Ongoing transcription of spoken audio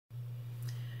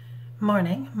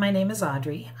Morning, my name is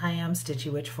Audrey. I am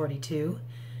Stitchy Witch 42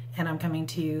 and I'm coming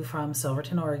to you from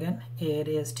Silverton, Oregon. It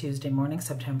is Tuesday morning,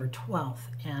 September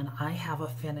 12th, and I have a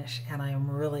finish and I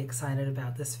am really excited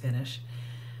about this finish.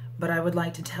 But I would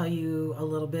like to tell you a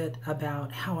little bit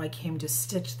about how I came to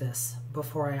stitch this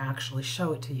before I actually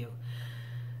show it to you.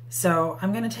 So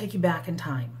I'm going to take you back in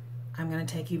time. I'm going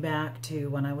to take you back to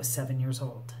when I was 7 years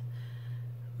old.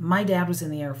 My dad was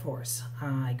in the Air Force.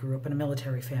 I grew up in a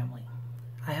military family.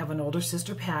 I have an older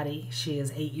sister, Patty. She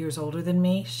is 8 years older than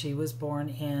me. She was born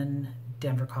in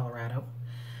Denver, Colorado.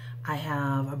 I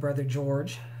have a brother,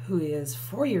 George, who is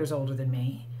 4 years older than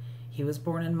me. He was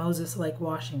born in Moses Lake,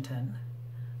 Washington.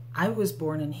 I was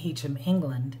born in Heacham,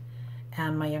 England,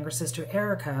 and my younger sister,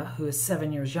 Erica, who is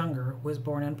 7 years younger, was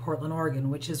born in Portland,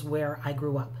 Oregon, which is where I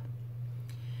grew up.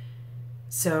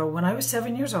 So when I was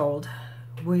 7 years old,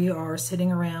 we are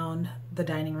sitting around the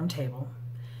dining room table,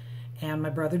 and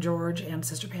my brother George and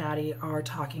sister Patty are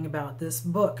talking about this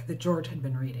book that George had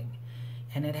been reading.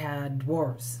 And it had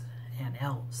dwarves and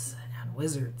elves and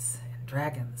wizards and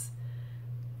dragons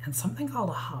and something called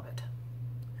a hobbit.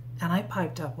 And I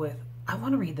piped up with, I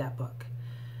want to read that book.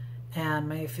 And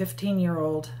my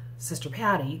 15-year-old sister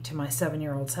Patty to my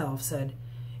 7-year-old self said,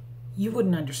 you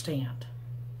wouldn't understand.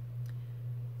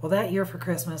 Well, that year for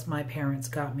Christmas, my parents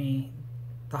got me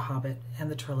The Hobbit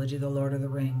and the trilogy, The Lord of the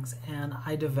Rings, and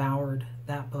I devoured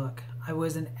that book. I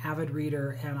was an avid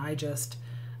reader, and I just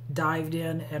dived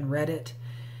in and read it,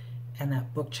 and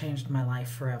that book changed my life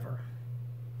forever.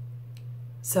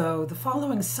 So the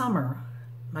following summer,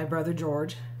 my brother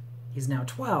George, he's now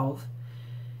 12,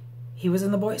 he was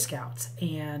in the Boy Scouts,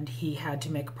 and he had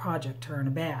to make a project to earn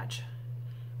a badge.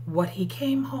 What he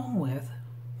came home with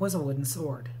was a wooden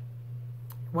sword.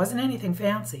 It wasn't anything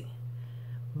fancy,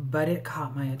 but it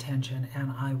caught my attention and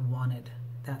I wanted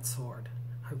that sword.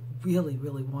 I really,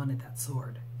 really wanted that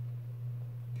sword.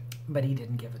 But he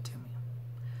didn't give it to me.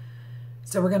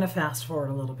 So we're going to fast forward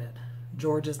a little bit.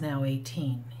 George is now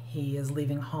 18. He is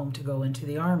leaving home to go into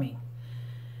the Army.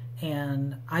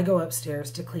 And I go upstairs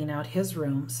to clean out his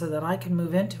room so that I can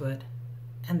move into it,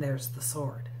 and there's the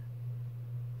sword.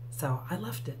 So I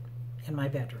left it in my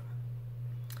bedroom.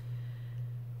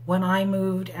 When I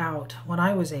moved out, when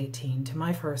I was 18, to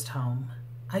my first home,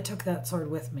 I took that sword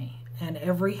with me. And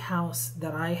every house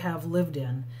that I have lived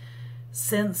in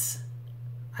since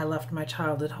I left my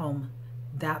childhood home,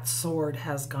 that sword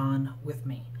has gone with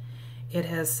me. It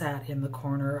has sat in the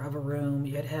corner of a room,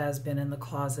 it has been in the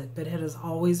closet, but it has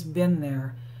always been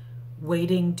there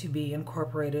waiting to be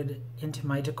incorporated into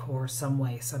my decor some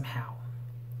way, somehow.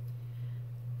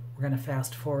 We're going to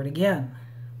fast forward again.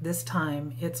 This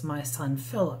time it's my son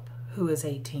Philip, who is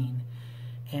 18,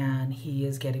 and he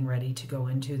is getting ready to go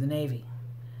into the Navy.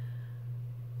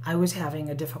 I was having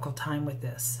a difficult time with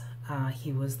this.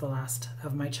 He was the last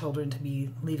of my children to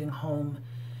be leaving home,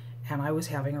 and I was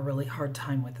having a really hard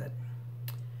time with it.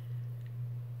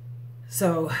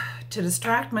 So to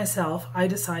distract myself, I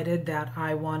decided that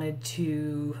I wanted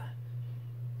to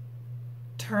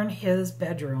turn his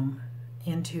bedroom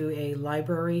into a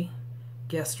library,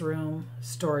 guest room,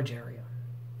 storage area.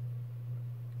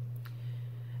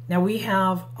 Now we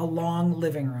have a long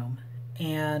living room,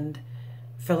 and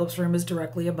Philip's room is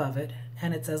directly above it,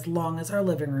 and it's as long as our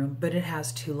living room, but it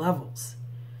has 2 levels.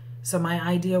 So my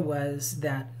idea was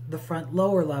that the front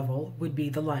lower level would be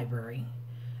the library.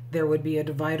 There would be a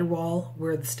divider wall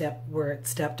where it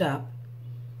stepped up,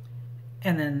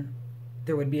 and then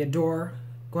there would be a door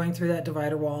going through that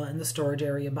divider wall and the storage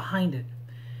area behind it.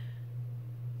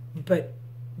 But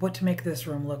what to make this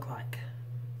room look like?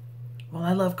 Well,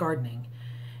 I love gardening,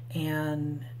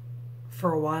 and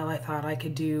for a while I thought I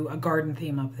could do a garden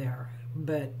theme up there,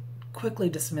 but quickly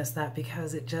dismissed that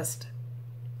because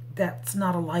that's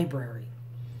not a library.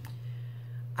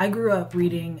 I grew up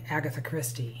reading Agatha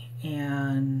Christie,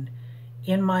 and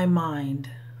in my mind,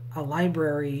 a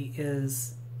library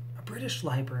is a British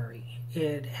library.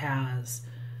 It has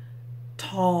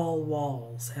tall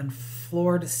walls and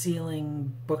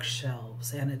floor-to-ceiling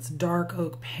bookshelves, and it's dark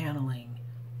oak paneling,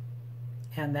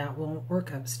 and that won't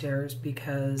work upstairs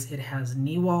because it has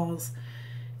knee walls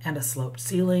and a sloped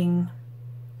ceiling,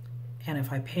 and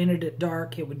if I painted it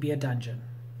dark, it would be a dungeon.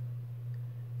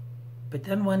 But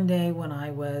then one day when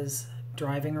I was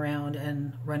driving around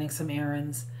and running some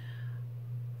errands,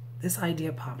 this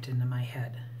idea popped into my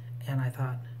head, and I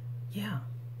thought, yeah,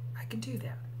 I can do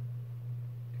that.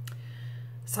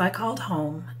 So I called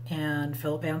home, and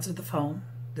Philip answered the phone.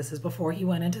 This is before he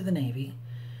went into the Navy.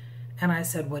 And I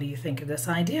said, what do you think of this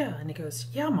idea? And he goes,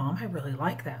 yeah, Mom, I really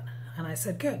like that. And I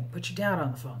said, good, put your dad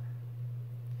on the phone.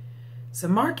 So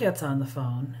Mark gets on the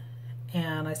phone,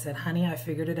 and I said, honey, I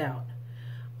figured it out.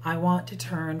 I want to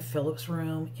turn Philip's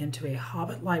room into a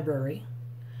Hobbit library.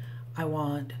 I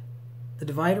want the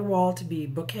divider wall to be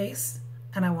bookcase,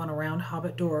 and I want a round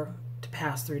Hobbit door to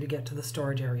pass through to get to the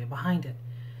storage area behind it.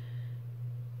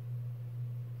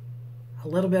 A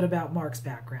little bit about Mark's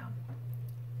background.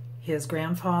 His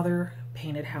grandfather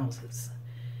painted houses.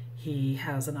 He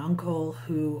has an uncle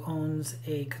who owns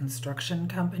a construction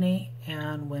company,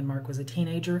 and when Mark was a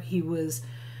teenager, he was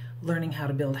learning how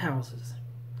to build houses.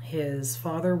 His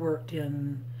father worked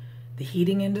in the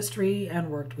heating industry and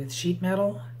worked with sheet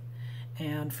metal,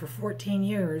 and for 14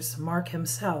 years, Mark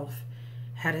himself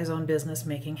had his own business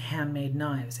making handmade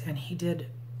knives, and he did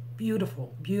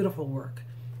beautiful, beautiful work.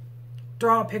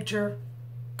 Draw a picture,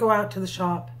 go out to the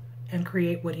shop, and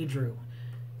create what he drew.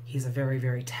 He's a very,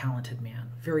 very talented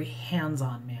man, very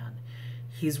hands-on man.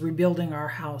 He's rebuilding our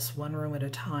house one room at a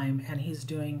time, and he's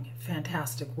doing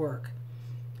fantastic work.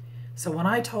 So when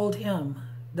I told him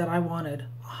that I wanted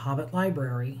a Hobbit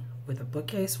library with a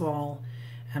bookcase wall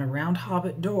and a round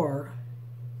Hobbit door,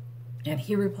 and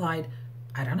he replied,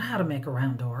 I don't know how to make a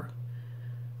round door.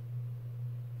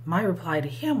 My reply to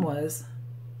him was,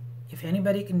 if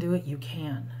anybody can do it, you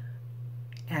can.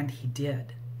 And he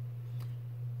did.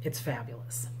 It's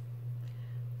fabulous.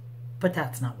 But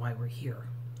that's not why we're here.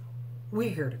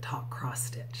 We're here to talk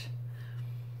cross-stitch.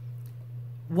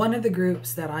 One of the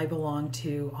groups that I belong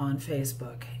to on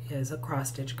Facebook is a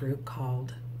cross-stitch group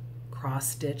called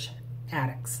Cross-Stitch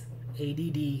Addicts,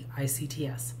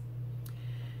 ADDICTS.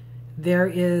 There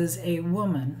is a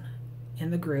woman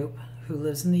in the group who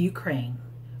lives in the Ukraine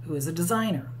who is a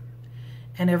designer.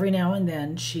 And every now and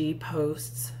then she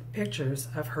posts pictures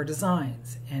of her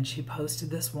designs. And she posted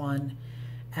this one,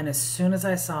 and as soon as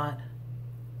I saw it,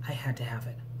 I had to have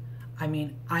it. I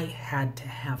mean, I had to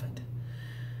have it.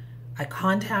 I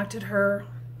contacted her,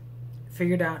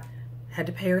 figured out, had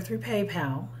to pay her through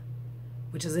PayPal,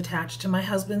 which is attached to my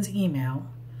husband's email.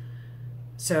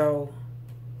 So,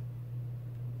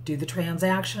 do the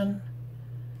transaction.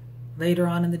 Later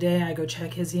on in the day, I go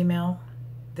check his email.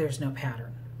 There's no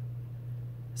pattern.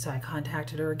 So I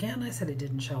contacted her again. I said it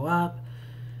didn't show up.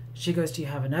 She goes, do you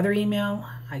have another email?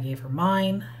 I gave her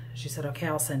mine. She said, okay,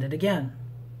 I'll send it again.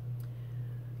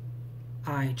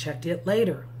 I checked it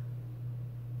later.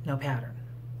 No pattern.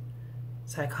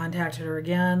 So I contacted her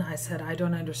again. I said, I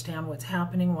don't understand what's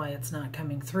happening, why it's not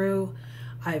coming through.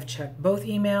 I've checked both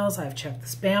emails. I've checked the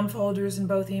spam folders in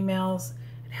both emails.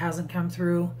 It hasn't come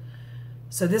through.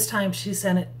 So this time she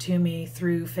sent it to me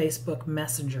through Facebook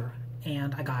Messenger,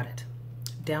 and I got it.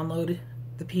 Downloaded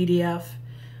the PDF.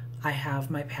 I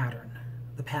have my pattern.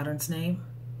 The pattern's name,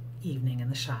 Evening in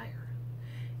the Shire.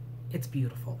 It's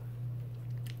beautiful.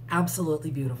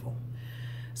 Absolutely beautiful.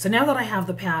 So now that I have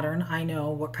the pattern, I know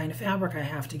what kind of fabric I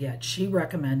have to get. She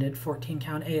recommended 14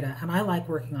 count Aida, and I like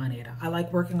working on Aida. I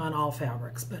like working on all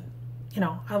fabrics, but you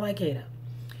know, I like Aida.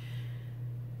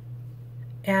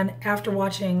 And after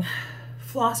watching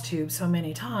flosstube so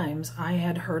many times, I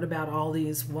had heard about all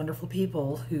these wonderful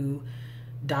people who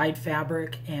dyed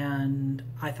fabric, and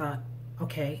I thought,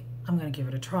 okay, I'm going to give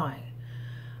it a try.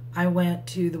 I went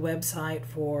to the website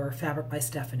for Fabric by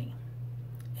Stephanie,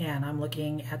 and I'm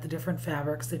looking at the different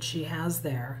fabrics that she has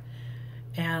there,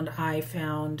 and I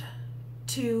found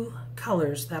 2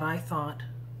 colors that I thought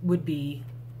would be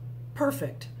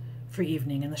perfect for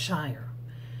Evening in the Shire.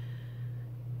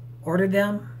 Ordered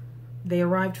them. They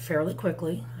arrived fairly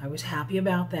quickly. I was happy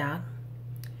about that.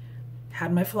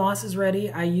 Had my flosses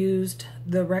ready. I used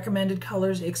the recommended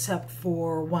colors except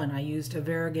for one. I used a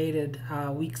variegated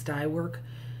Weeks Dye Work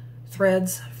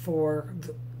threads for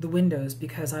the windows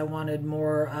because I wanted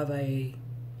more of a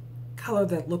color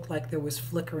that looked like there was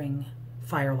flickering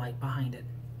firelight behind it.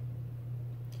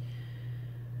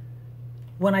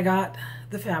 When I got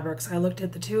the fabrics, I looked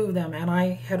at the 2 of them, and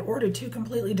I had ordered 2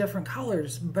 completely different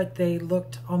colors, but they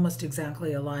looked almost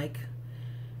exactly alike.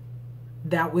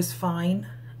 That was fine.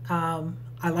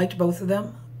 I liked both of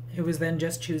them. It was then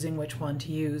just choosing which one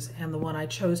to use, and the one I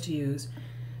chose to use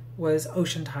was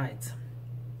Ocean Tides.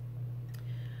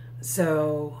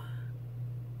 So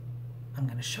I'm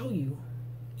going to show you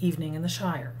Evening in the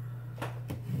Shire.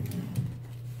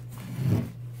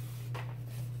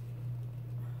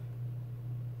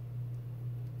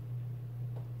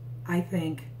 I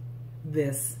think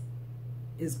this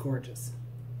is gorgeous.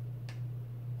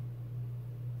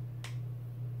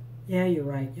 Yeah, you're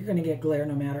right. You're going to get glare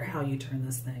no matter how you turn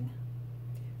this thing.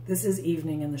 This is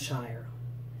Evening in the Shire.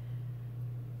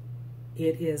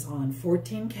 It is on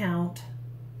 14 count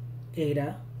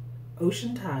Aida,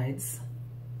 Ocean Tides,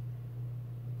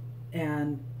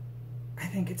 and I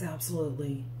think it's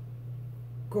absolutely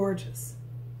gorgeous.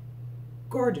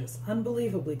 gorgeous,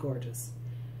 unbelievably gorgeous.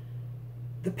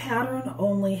 The pattern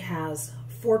only has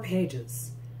 4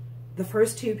 pages. The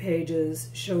first 2 pages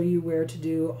show you where to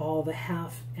do all the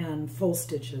half and full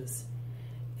stitches,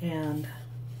 and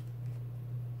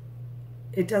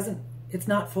it's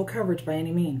not full coverage by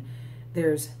any mean.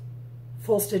 There's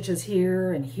full stitches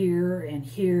here and here and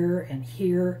here and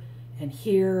here and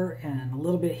here and a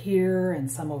little bit here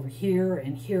and some over here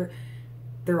and here.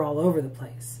 They're all over the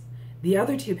place. The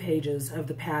other 2 pages of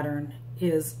the pattern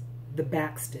is the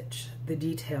back stitch, the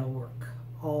detail work,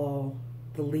 all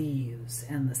the leaves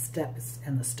and the steps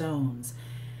and the stones.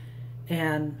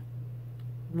 And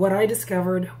what I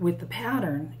discovered with the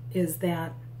pattern is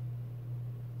that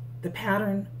the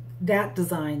pattern, that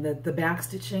design, the back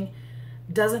stitching,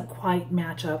 doesn't quite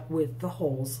match up with the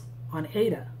holes on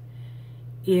Aida.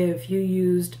 If you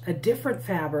used a different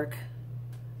fabric,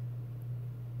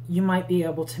 you might be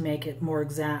able to make it more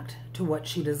exact to what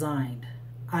she designed.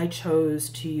 I chose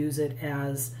to use it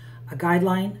as a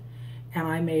guideline, and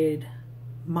I made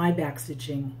my back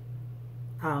stitching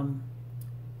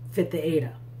fit the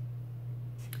Aida.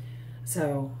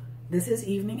 So this is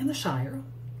Evening in the Shire.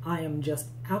 I am just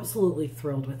absolutely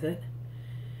thrilled with it.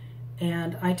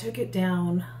 And I took it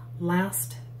down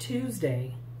last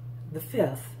Tuesday, the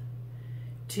 5th,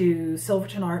 to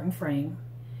Silverton Art and Frame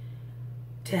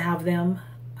to have them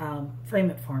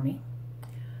frame it for me.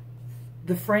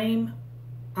 The frame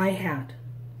I had.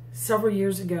 Several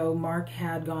years ago, Mark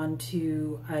had gone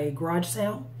to a garage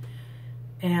sale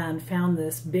and found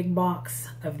this big box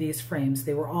of these frames.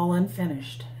 They were all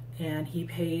unfinished, and he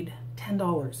paid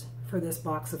 $10 for this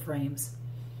box of frames.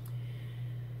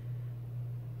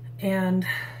 And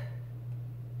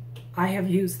I have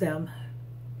used them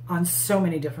on so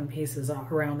many different pieces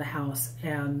around the house,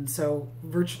 and so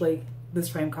virtually this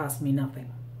frame cost me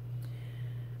nothing.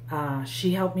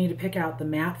 She helped me to pick out the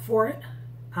mat for it.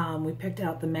 We picked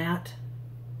out the mat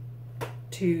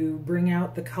to bring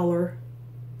out the color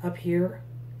up here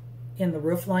in the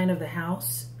roof line of the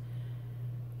house.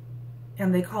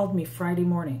 And they called me Friday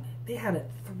morning. They had it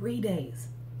 3 days,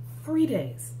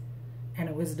 and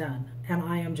it was done. And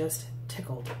I am just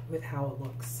tickled with how it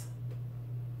looks.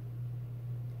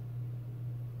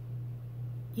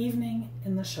 Evening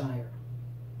in the Shire.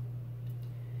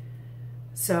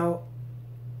 So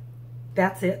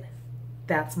that's it.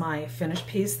 That's my finished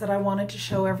piece that I wanted to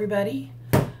show everybody.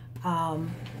 I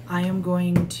am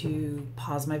going to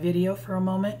pause my video for a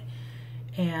moment,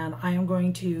 and I am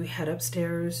going to head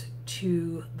upstairs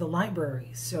to the library.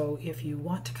 So if you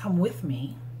want to come with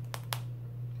me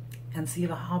and see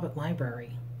the Hobbit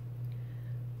library,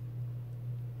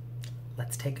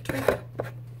 let's take a trip.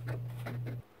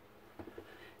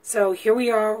 So here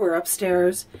we are, we're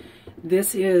upstairs.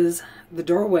 This is the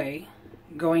doorway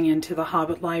going into the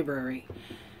Hobbit library,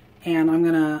 and I'm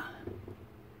gonna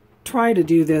try to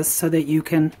do this so that you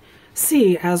can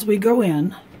see as we go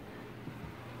in.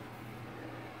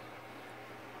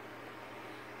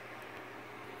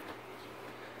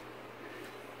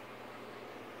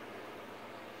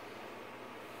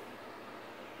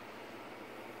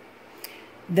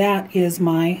 That is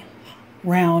my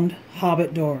round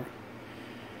Hobbit door.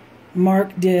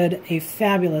 Mark did a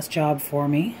fabulous job for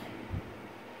me,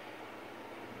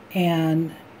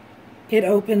 and it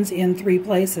opens in 3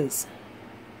 places.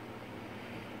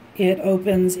 It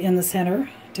opens in the center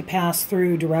to pass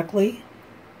through directly,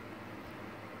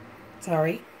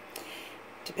 to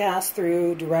pass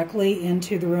through directly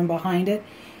into the room behind it,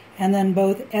 and then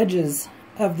both edges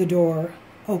of the door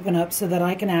open up so that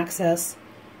I can access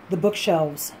the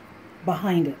bookshelves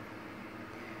behind it.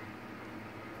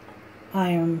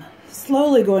 I am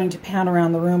slowly going to pan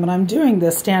around the room, and I'm doing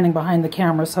this standing behind the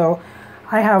camera, so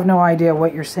I have no idea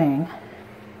what you're seeing.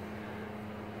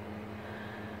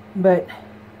 But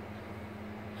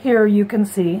here you can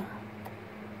see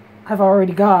I've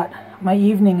already got my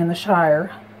Evening in the Shire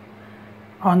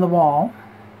on the wall,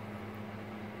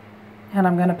 and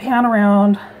I'm going to pan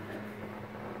around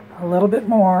a little bit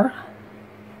more.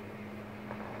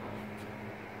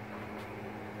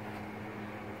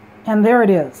 And there it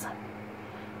is.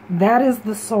 That is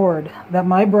the sword that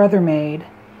my brother made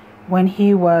when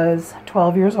he was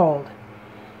 12 years old.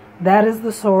 That is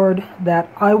the sword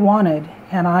that I wanted,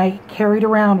 and I carried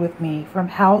around with me from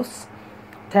house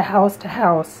to house to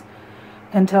house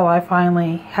until I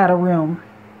finally had a room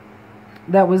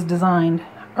that was designed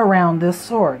around this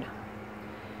sword.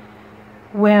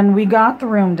 When we got the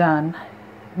room done,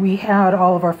 we had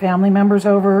all of our family members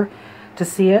over to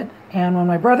see it, and when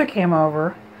my brother came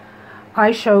over,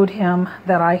 I showed him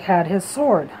that I had his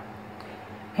sword.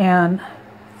 And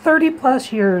 30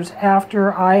 plus years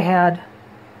after I had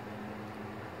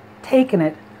taken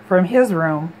it from his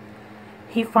room,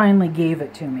 he finally gave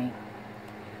it to me.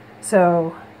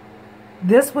 So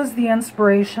this was the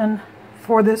inspiration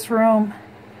for this room.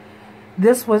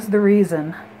 This was the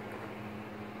reason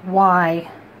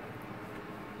why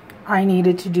I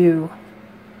needed to do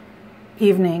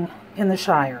evening in the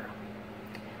Shire.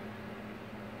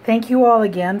 Thank you all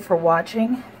again for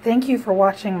watching. Thank you for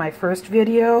watching my first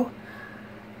video.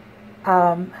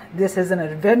 This is an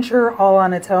adventure all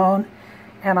on its own,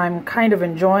 and I'm kind of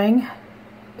enjoying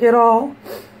it all.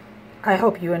 I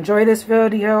hope you enjoy this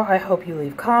video. I hope you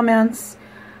leave comments,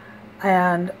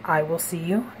 and I will see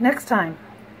you next time.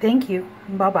 Thank you.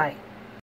 Bye-bye.